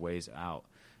 There's ways out.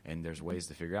 and there's ways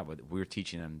to figure out. But we're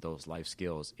teaching them those life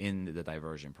skills in the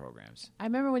diversion programs. I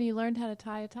remember when you learned how to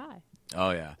tie a tie.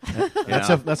 Oh yeah,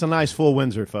 That's a nice full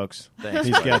Windsor, folks. Thanks.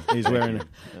 He's wearing.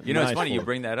 You know, nice it's funny full. you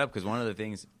bring that up because one of the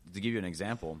things, to give you an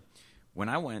example, when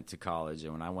I went to college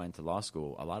and when I went to law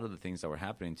school, a lot of the things that were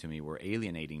happening to me were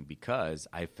alienating because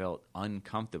I felt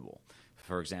uncomfortable.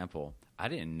 For example, I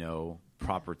didn't know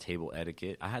proper table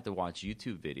etiquette. I had to watch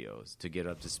YouTube videos to get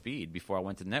up to speed before I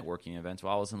went to networking events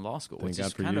while I was in law school. Thank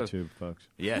God for YouTube, folks.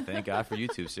 Yeah, thank God for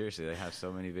YouTube. Seriously, they have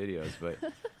so many videos. But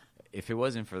if it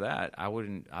wasn't for that, I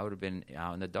would have been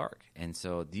out in the dark. And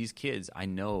so these kids, I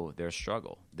know their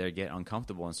struggle. They get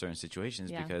uncomfortable in certain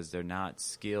situations because they're not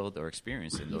skilled or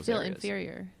experienced in those areas. You feel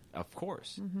inferior. Of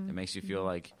course. It makes you feel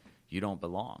like you don't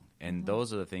belong. And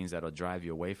those are the things that will drive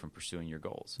you away from pursuing your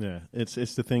goals. Yeah,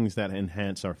 it's the things that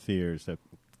enhance our fears, that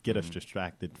get us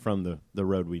distracted from the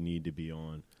road we need to be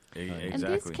on. Exactly. And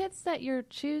these kids that you're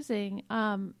choosing,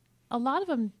 a lot of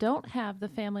them don't have the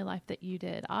family life that you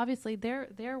did. Obviously,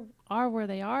 they are where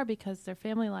they are because their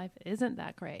family life isn't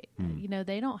that great. You know,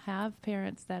 they don't have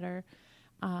parents that are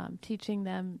teaching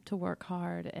them to work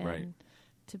hard and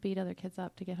to beat other kids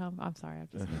up to get home. I'm sorry, I'm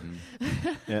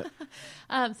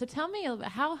just. So tell me,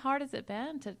 how hard has it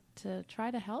been to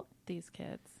try to help these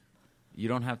kids? You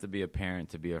don't have to be a parent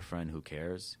to be a friend who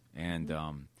cares. And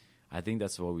I think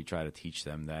that's what we try to teach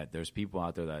them, that there's people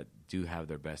out there that do have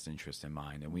their best interest in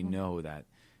mind. And we know that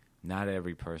not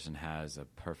every person has a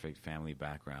perfect family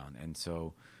background. And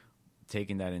so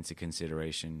taking that into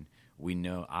consideration,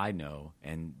 I know,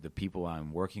 and the people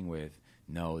I'm working with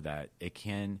know that it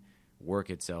can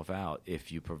work itself out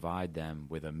if you provide them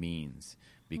with a means,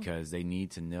 because they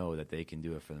need to know that they can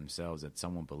do it for themselves, that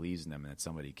someone believes in them, and that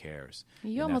somebody cares.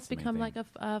 You almost become like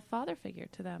a father figure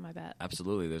to them, I bet.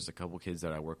 Absolutely. There's a couple kids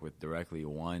that I work with directly,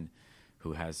 one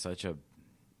who has such a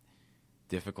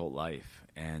difficult life,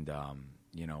 and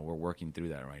we're working through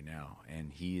that right now,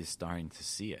 and he is starting to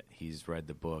see it. He's read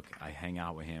the book. I hang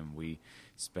out with him. We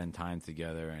spend time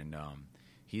together, and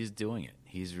he's doing it.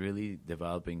 He's really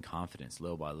developing confidence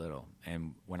little by little.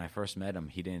 And when I first met him,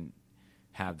 he didn't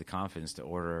have the confidence to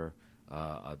order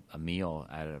a meal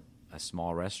at a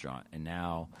small restaurant. And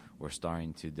now we're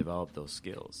starting to develop those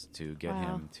skills to get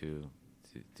him to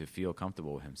feel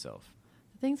comfortable with himself.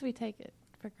 The things we take it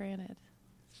for granted.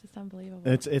 It's just unbelievable.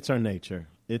 It's our nature.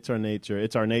 It's our nature.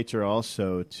 It's our nature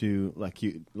also to, like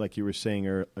you were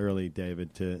saying early,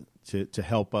 David, to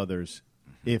help others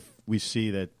if we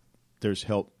see that there's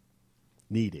help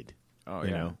needed. Oh,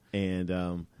 you know?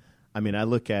 And I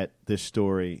look at this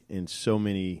story in so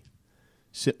many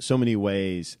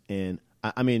ways, and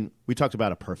we talked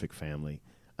about a perfect family.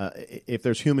 If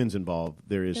there's humans involved,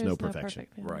 there's no perfection,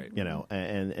 right? You know,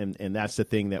 and that's the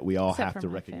thing that we all Except have for to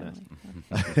my recognize.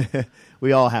 family.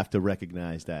 We all have to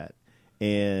recognize that,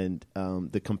 and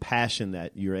the compassion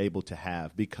that you're able to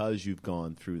have because you've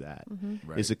gone through that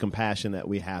is a compassion that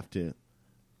we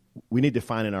need to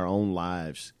find in our own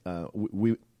lives.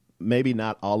 We maybe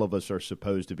not all of us are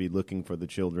supposed to be looking for the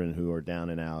children who are down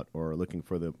and out, or looking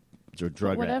for the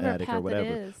drug addict or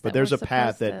whatever. But there's a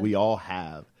path that we all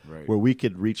have where we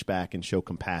could reach back and show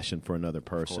compassion for another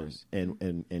person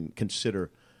and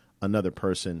consider another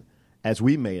person as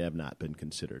we may have not been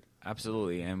considered.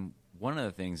 Absolutely. And one of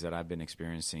the things that I've been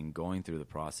experiencing going through the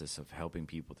process of helping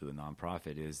people through the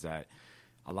nonprofit is that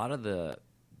a lot of the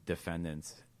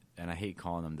defendants, and I hate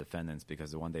calling them defendants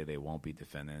because one day they won't be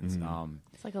defendants.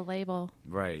 It's like a label.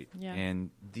 Right. Yeah.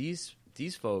 And these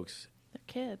folks, they're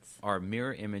kids, are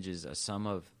mirror images of some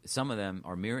of them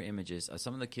are mirror images of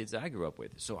some of the kids that I grew up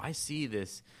with. So I see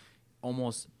this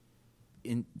almost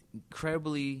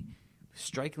incredibly,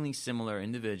 strikingly similar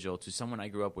individual to someone I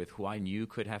grew up with, who I knew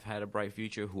could have had a bright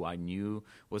future, who I knew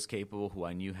was capable, who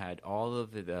I knew had all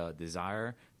of the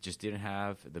desire, just didn't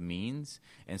have the means.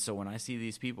 And so when I see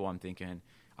these people, I'm thinking,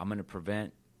 I'm going to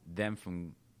prevent them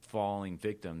from falling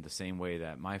victim the same way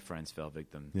that my friends fell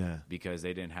victim because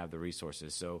they didn't have the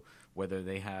resources. So whether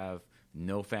they have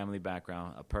no family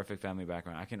background, a perfect family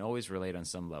background, I can always relate on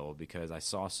some level because I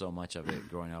saw so much of it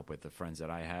growing up with the friends that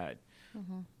I had.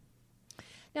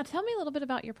 Now tell me a little bit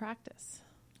about your practice.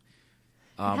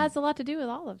 It has a lot to do with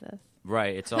all of this.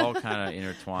 Right. It's all kind of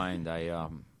intertwined.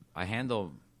 I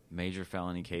handle major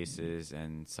felony cases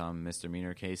and some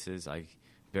misdemeanor cases.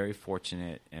 Very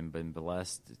fortunate and been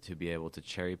blessed to be able to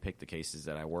cherry pick the cases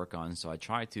that I work on. So I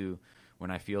try to, when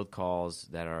I field calls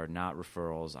that are not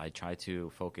referrals, I try to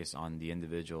focus on the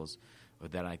individuals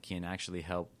that I can actually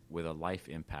help with a life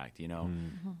impact. You know,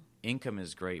 income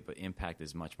is great, but impact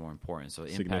is much more important. So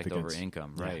impact over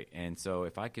income, right? Yeah. And so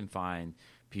if I can find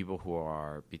people who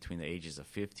are between the ages of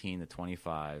 15 to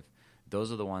 25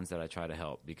 those are the ones that I try to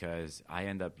help, because I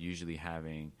end up usually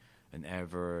having an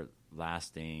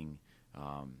everlasting,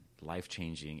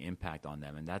 life-changing impact on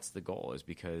them. And that's the goal, is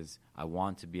because I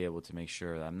want to be able to make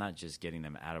sure that I'm not just getting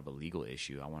them out of a legal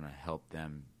issue. I want to help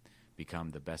them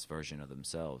become the best version of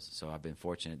themselves. So I've been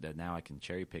fortunate that now I can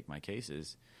cherry pick my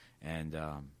cases. And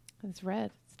it's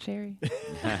red. It's cherry.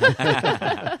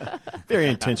 Very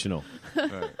intentional.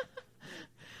 Right.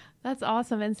 That's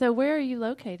awesome. And so where are you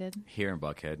located? Here in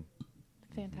Buckhead.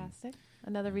 Fantastic.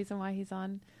 Another reason why he's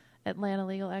on Atlanta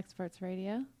Legal Experts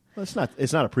Radio. Well,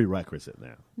 it's not a prerequisite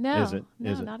now. No, is it?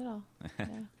 No, Is it? not at all.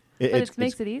 No. It But it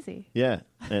makes it easy. Yeah,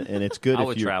 and it's good. I if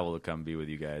would you're, travel to come be with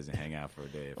you guys and hang out for a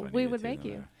day. If I We needed would to, make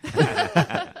no you.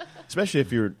 matter. especially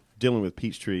if you're dealing with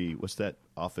Peachtree. What's that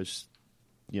office?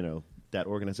 That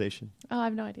organization. Oh, I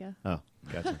have no idea. Oh,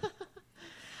 gotcha.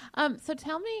 So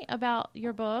tell me about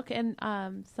your book and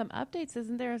some updates.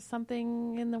 Isn't there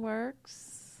something in the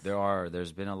works?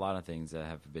 There's been a lot of things that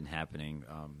have been happening.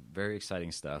 Very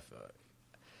exciting stuff.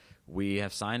 We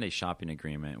have signed a shopping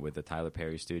agreement with the Tyler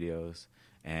Perry Studios,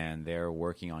 and they're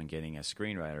working on getting a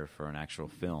screenwriter for an actual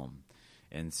film.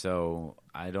 And so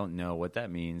I don't know what that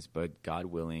means, but God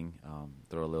willing,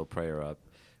 throw a little prayer up,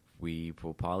 we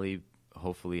will probably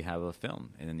hopefully have a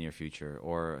film in the near future,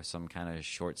 or some kind of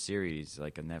short series,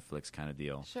 like a Netflix kind of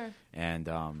deal. Sure. And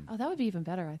Oh, that would be even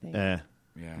better, I think. yeah,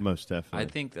 Most definitely. I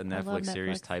think the love Netflix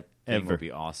series Netflix. type thing Ever. would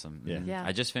be awesome. Yeah. Yeah.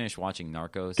 I just finished watching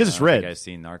Narcos. 'Cause it's I don't know if red. You guys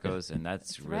seen Narcos, and that's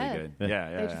It's really red. good.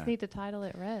 Yeah, They just need to title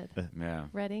it Red. yeah.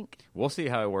 Red ink. We'll see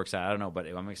how it works out. I don't know, but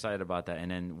I'm excited about that.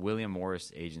 And then William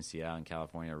Morris Agency out in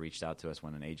California reached out to us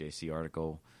when an AJC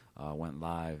article went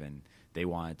live, and they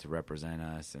wanted to represent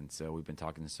us. And so we've been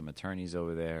talking to some attorneys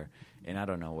over there, and I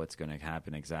don't know what's going to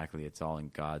happen exactly. It's all in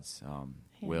God's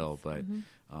will, but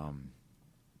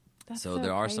That's so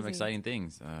there are some crazy. exciting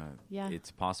things. Yeah.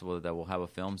 It's possible that we'll have a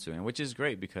film soon, which is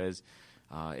great, because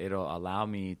it'll allow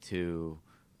me to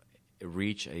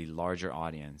reach a larger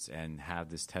audience and have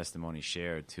this testimony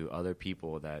shared to other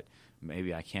people that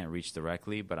maybe I can't reach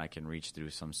directly, but I can reach through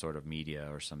some sort of media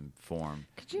or some form.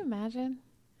 Could you imagine?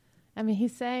 I mean,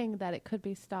 he's saying that it could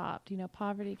be stopped.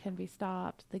 Poverty can be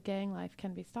stopped. The gang life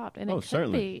can be stopped. And it could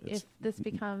certainly. be if this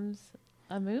becomes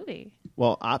a movie.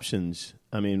 Well, options.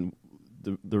 I mean,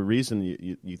 the reason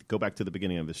you go back to the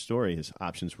beginning of the story is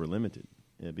options were limited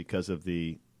because of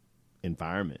the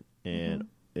environment. And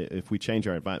if we change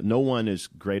our environment, no one is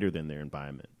greater than their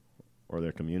environment or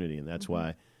their community. And that's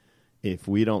why if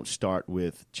we don't start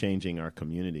with changing our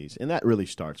communities, and that really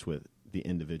starts with the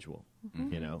individual,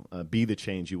 be the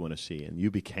change you want to see. And you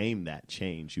became that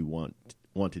change you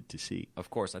wanted to see. Of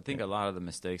course, I think a lot of the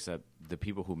mistakes that the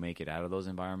people who make it out of those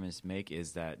environments make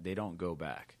is that they don't go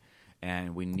back.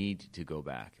 And we need to go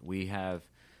back.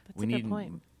 That's a good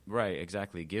point. Right,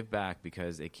 exactly. Give back,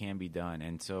 because it can be done.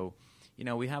 And so,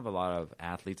 we have a lot of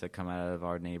athletes that come out of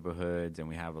our neighborhoods, and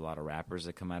we have a lot of rappers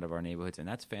that come out of our neighborhoods, and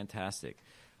that's fantastic.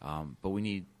 But we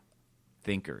need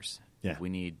thinkers. Yeah. We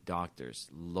need doctors,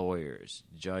 lawyers,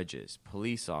 judges,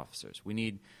 police officers. We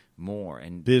need more.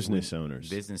 And Business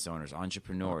owners,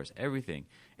 entrepreneurs, everything.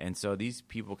 And so these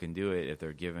people can do it if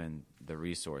they're given the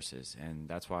resources. And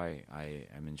that's why I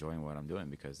am enjoying what I'm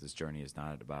doing, because this journey is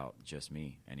not about just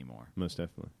me anymore. Most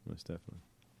definitely.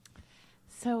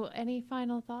 So any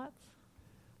final thoughts?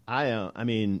 I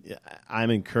mean, I'm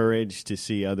encouraged to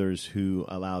see others who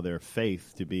allow their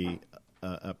faith to be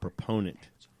a proponent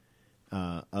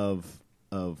of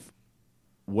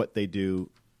what they do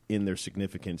in their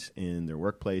significance in their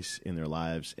workplace, in their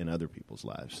lives, in other people's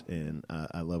lives. And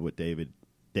I love what David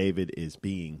is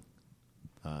being,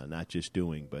 not just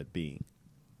doing, but being.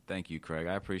 Thank you, Craig.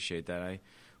 I appreciate that.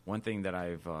 One thing that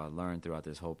I've learned throughout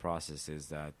this whole process is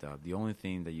that the only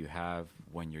thing that you have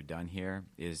when you're done here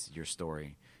is your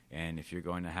story. And if you're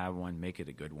going to have one, make it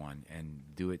a good one, and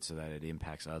do it so that it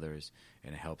impacts others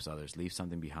and it helps others. Leave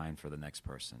something behind for the next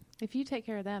person. If you take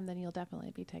care of them, then you'll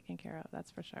definitely be taken care of.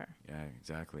 That's for sure. Yeah,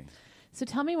 exactly. So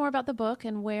tell me more about the book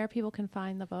and where people can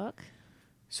find the book.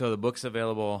 So the book's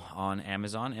available on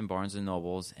Amazon and Barnes &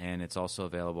 Nobles, and it's also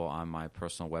available on my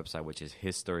personal website, which is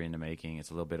HisStory in the Making. It's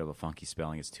a little bit of a funky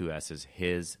spelling. It's 2 S's,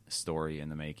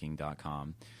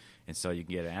 HisStoryInTheMaking.com. And so you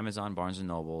can get it at Amazon, Barnes &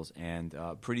 Nobles, and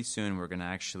pretty soon we're going to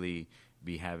actually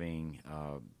be having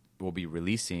we'll be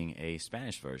releasing a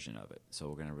Spanish version of it. So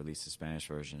we're going to release a Spanish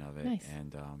version of it, Nice.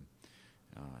 and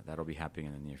that'll be happening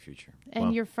in the near future. And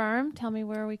Wow. your firm, tell me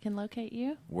where we can locate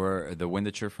you. We're the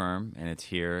Windecher Firm, and it's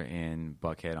here in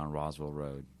Buckhead on Roswell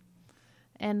Road.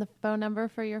 And the phone number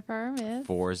for your firm is?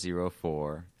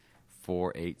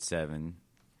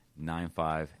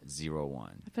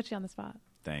 404-487-9501. I put you on the spot.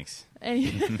 Thanks.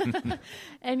 And,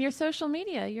 and your social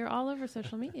media. You're all over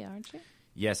social media, aren't you?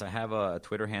 Yes, I have a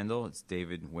Twitter handle. It's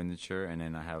David Windecher, and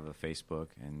then I have a Facebook,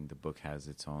 and the book has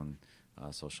its own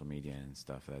social media and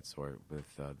stuff. That's where,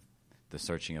 with the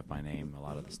searching of my name, a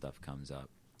lot of the stuff comes up.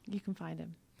 You can find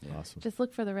him. Yeah. Awesome. Just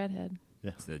look for the redhead.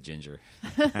 Yeah. It's the ginger.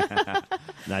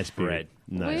 Nice beard. Red.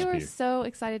 Nice we were beard. so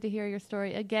excited to hear your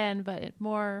story again, but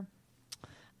more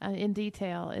in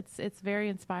detail. It's very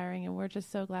inspiring, and we're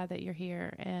just so glad that you're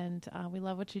here, and we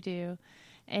love what you do.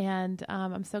 And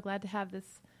I'm so glad to have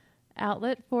this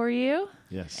outlet for you.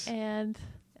 Yes. And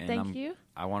thank you.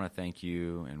 I want to thank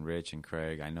you and Rich and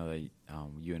Craig. I know that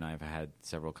you and I have had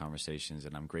several conversations,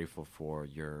 and I'm grateful for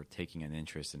your taking an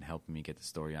interest in helping me get the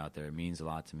story out there. It means a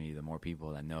lot to me, the more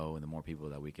people that know and the more people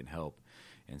that we can help.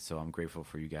 And so I'm grateful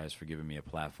for you guys for giving me a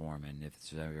platform, and if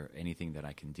there's ever anything that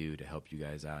I can do to help you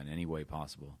guys out in any way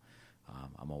possible,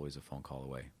 I'm always a phone call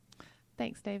away.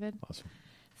 Thanks, David. Awesome.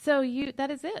 So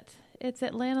that is it. It's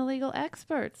Atlanta Legal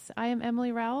Experts. I am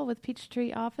Emily Rowell with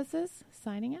Peachtree Offices,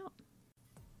 signing out.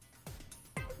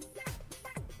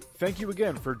 Thank you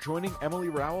again for joining Emily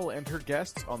Rowell and her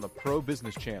guests on the Pro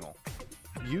Business Channel.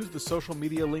 Use the social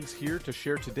media links here to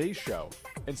share today's show,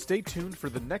 and stay tuned for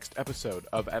the next episode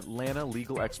of Atlanta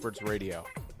Legal Experts Radio.